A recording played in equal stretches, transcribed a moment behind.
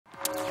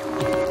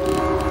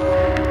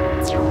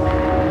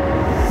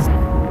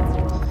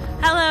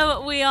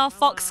are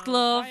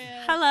Foxglove.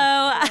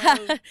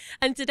 Hello.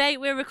 And today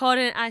we're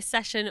recording a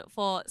session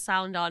for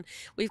SoundON.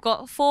 We've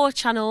got 4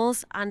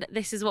 channels and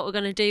this is what we're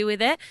going to do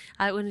with it.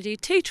 We're going to do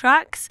 2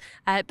 tracks,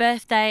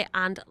 Birthday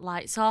and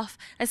Lights Off.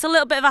 It's a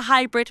little bit of a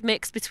hybrid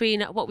mix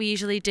between what we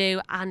usually do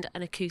and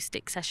an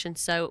acoustic session,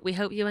 so we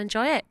hope you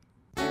enjoy it.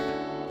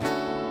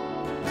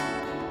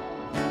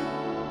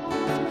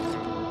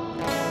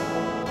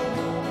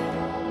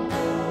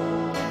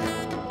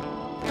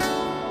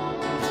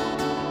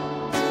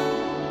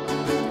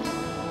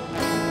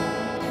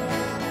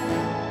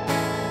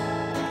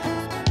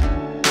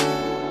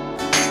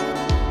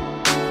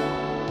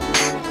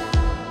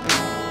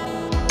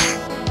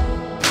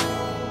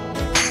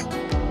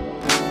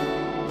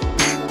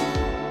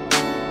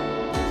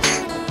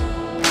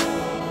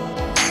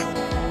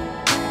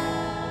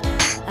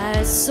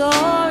 I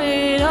saw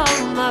it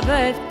on my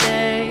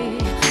birthday.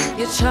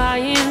 You're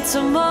trying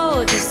to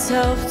mold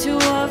yourself to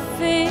a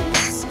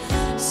face.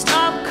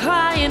 Stop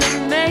crying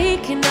and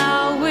making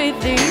out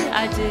with the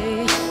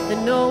idea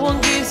that no one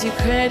gives you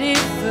credit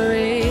for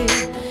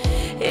it.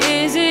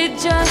 Is it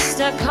just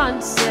a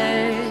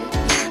concept?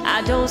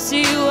 I don't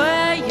see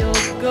where you're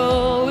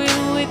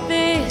going with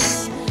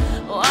this.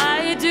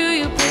 Why do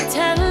you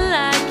pretend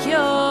like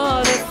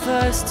you're the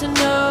first to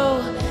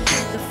know?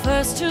 The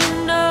first to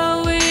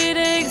know it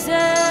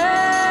exists.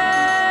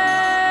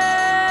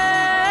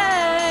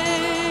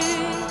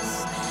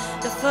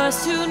 The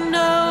first to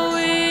know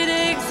it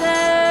exists.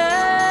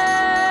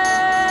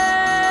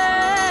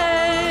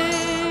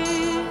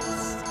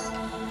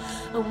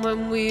 And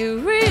when we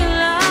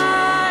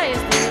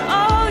realize that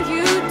all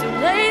you do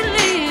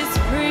lately is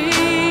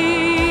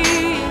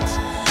preach,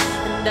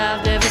 and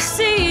I've never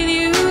seen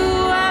you,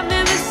 I've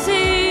never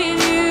seen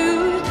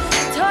you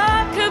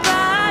talk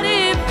about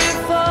it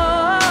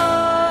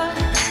before.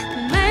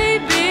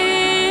 Maybe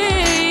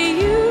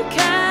you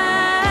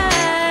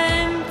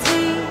can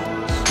teach,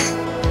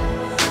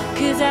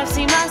 'cause I've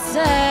seen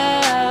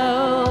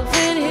myself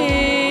in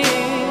him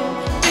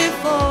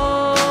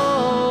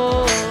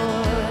before.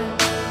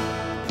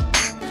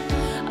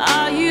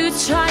 Are you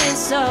trying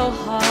so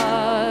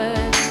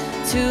hard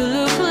to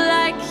look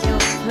like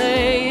you're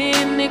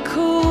playing it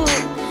cool?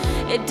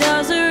 It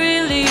doesn't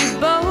really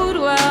bode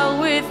well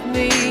with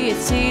me.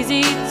 It's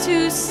easy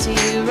to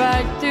see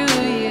right through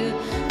you.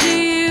 Do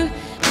you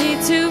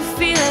need to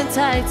feel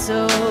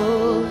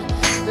entitled,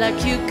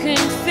 like you can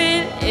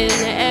fit in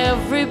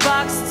every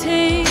box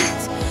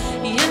ticked?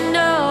 You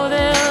know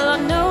they'll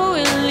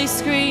unknowingly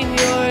scream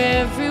your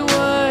every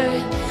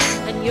word,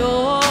 and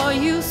you're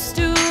used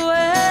to it.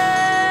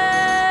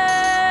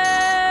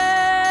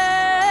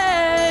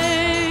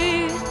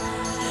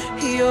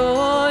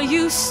 You're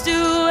used to it.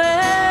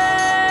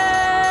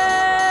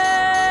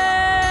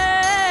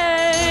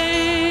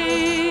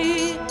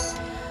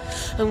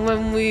 And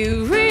when we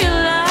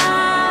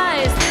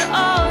realize that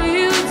all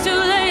you do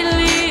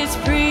lately is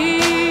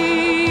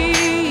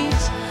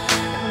preach,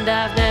 and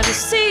I've never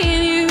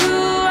seen you,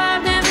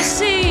 I've never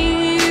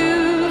seen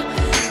you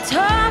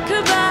talk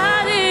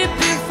about it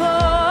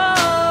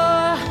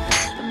before.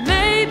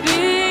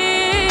 Maybe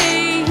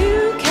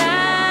you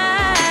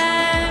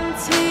can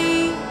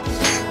teach,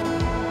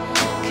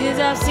 'cause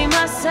I've seen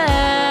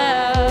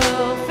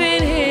myself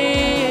in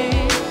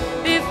here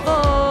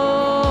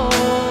before.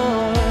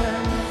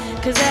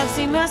 'Cause I've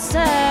seen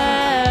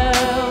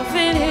myself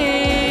in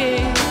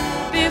here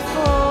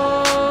before.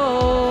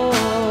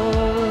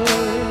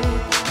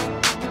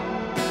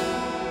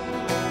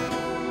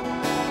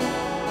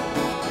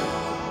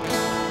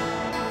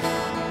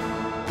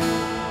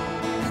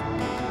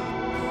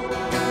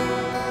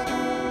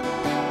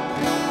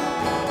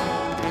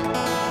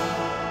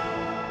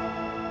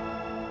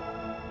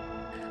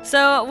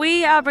 So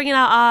we are bringing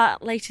out our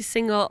latest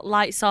single,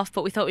 Lights Off,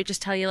 but we thought we'd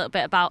just tell you a little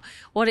bit about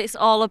what it's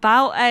all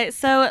about.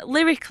 So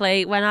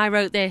lyrically, when I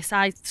wrote this,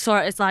 I saw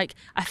it as like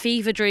a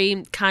fever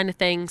dream kind of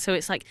thing. So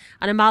it's like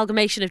an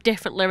amalgamation of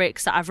different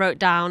lyrics that I've wrote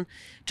down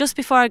just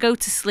before I go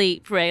to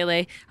sleep,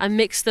 really, and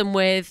mix them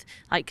with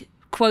like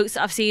quotes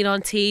that I've seen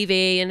on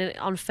TV and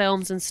on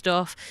films and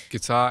stuff.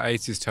 Guitar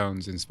 80s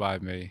tones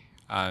inspired me,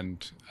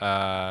 and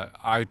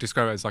I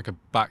describe it as like a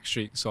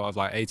Backstreet sort of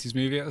like 80s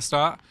movie at the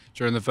start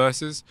during the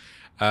verses.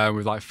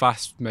 With like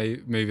fast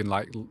moving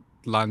like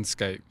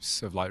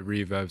landscapes of like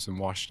reverbs and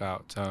washed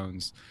out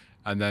tones,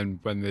 and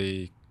then when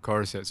the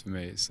chorus hits for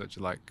me, it's such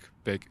a like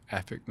big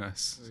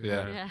epicness.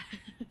 Yeah.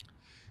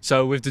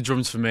 So with the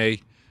drums for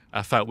me,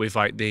 I felt with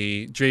like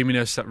the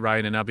dreaminess that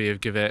Ryan and Abby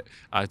have given it,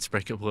 I had to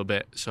break it up a little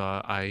bit. So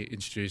I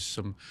introduced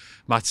some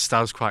my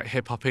styles quite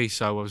hip hoppy.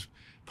 So I was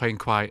playing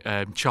quite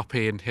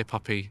choppy and hip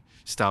hoppy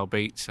style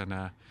beats,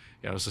 and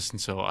yeah, I was listening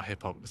to a lot of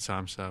hip hop at the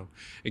time, so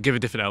it gave a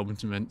different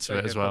element to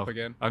it as well.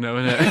 Again. I know,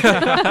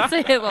 innit?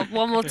 Say hip hop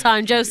one more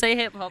time. Joe, say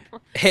hip hop.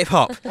 Hip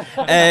hop.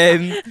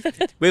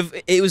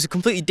 It was a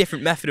completely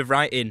different method of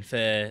writing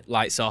for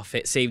Lights Off.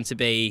 It seemed to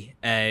be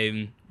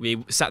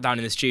we sat down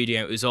in the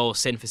studio. It was all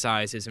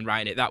synthesizers and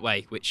writing it that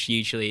way, which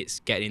usually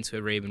it's getting into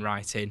a room and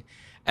writing.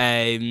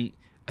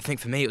 I think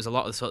for me it was a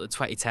lot of the sort of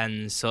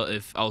 2010s sort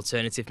of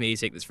alternative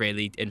music that's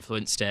really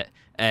influenced it,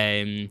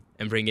 and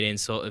bringing in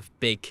sort of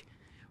big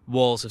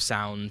walls of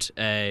sound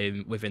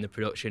within the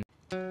production.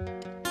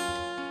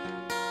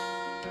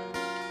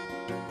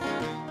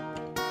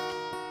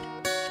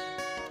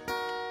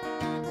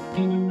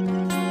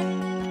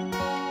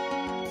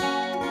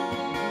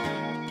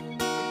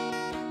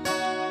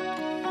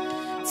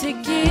 To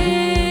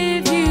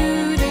give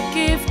you the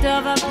gift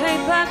of a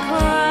paper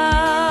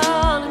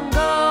crown and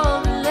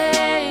go and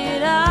lay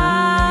it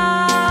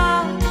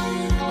out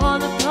on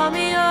the palm of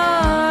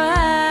your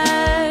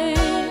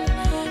hand,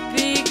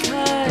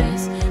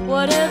 because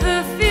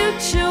whatever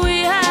future we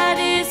had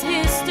is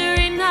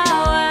history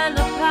now, and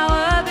the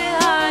power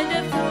behind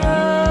the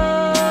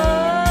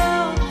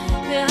throne,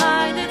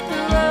 behind the throne.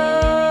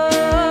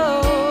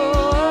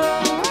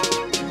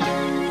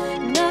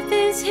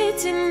 Nothing's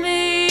hitting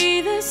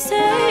me the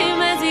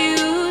same as it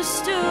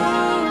used to.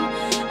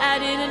 I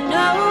didn't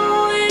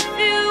know if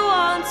you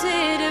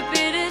wanted a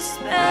bit of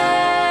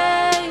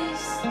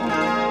space.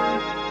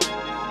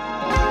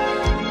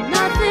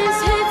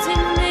 Nothing's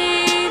hitting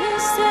me the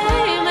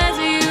same as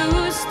it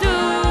used to.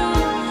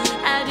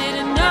 I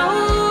didn't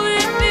know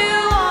if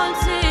you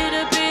wanted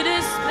a bit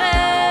of space.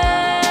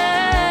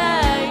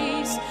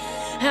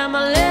 Am I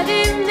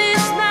letting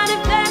this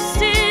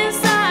manifest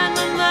inside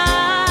my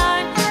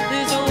mind?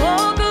 There's a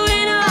war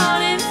going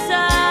on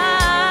inside.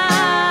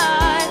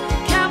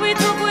 Can we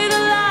talk with the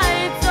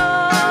lights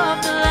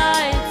off, the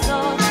lights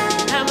off?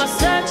 Am I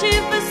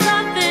searching for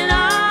something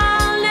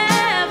I'll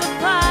never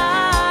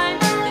find?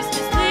 This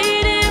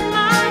misleading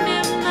mind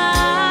of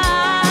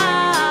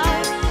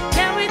mine.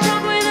 Can we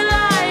talk with the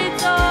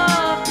lights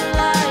off, the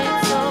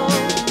lights off?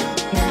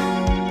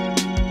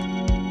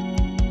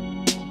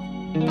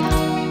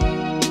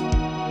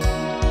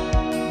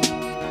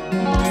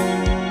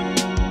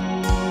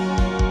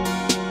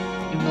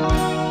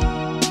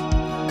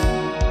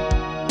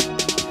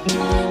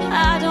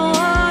 I don't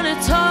want to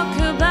talk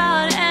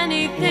about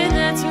anything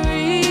that's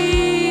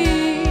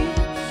real.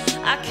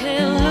 I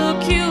can't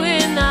look you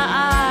in the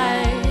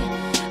eye.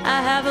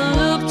 I haven't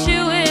looked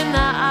you in the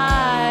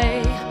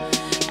eye.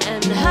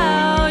 And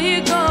how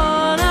you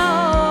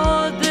gonna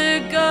hold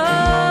the gun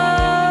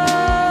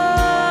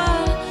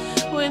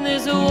when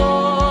there's a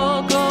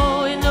war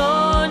going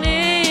on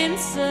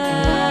inside?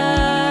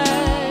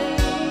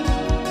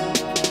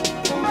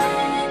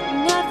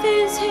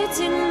 Nothing's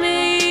hitting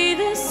me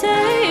the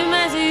same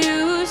as it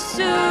used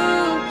to.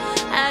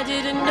 I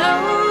didn't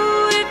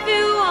know if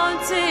you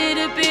wanted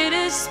a bit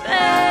of space.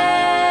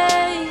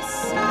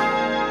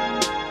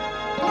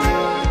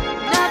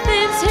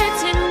 Nothing's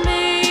hitting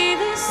me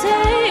the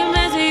same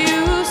as it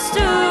used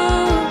to.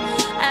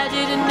 I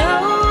didn't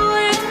know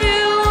if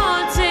you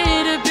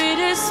wanted a bit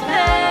of space.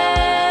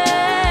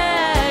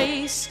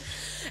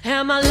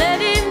 Am I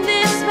letting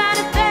this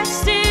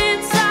manifest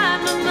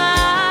inside my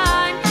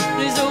mind?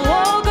 There's a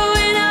war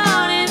going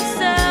on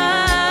inside.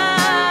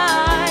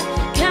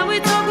 Can we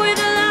talk with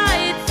the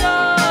lights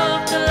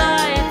off, the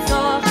lights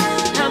off?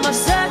 Am I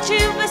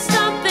searching for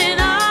something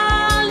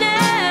I'll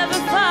never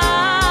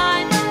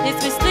find?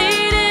 It's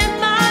misleading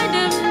mind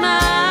of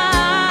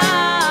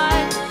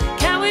mine.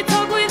 Can we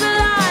talk with the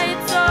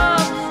lights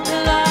off, the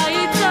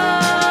lights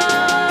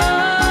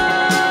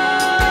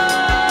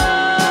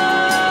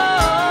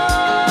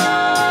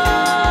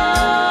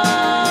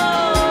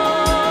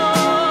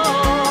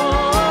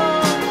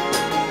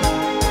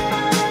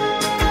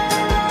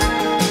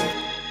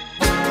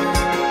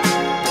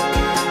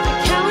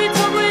Can we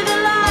talk with the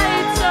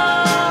lights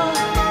off?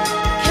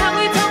 Can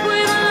we talk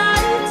with the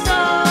lights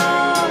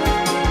off?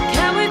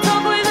 Can we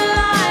talk with the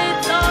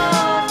lights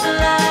off, the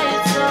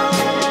lights off?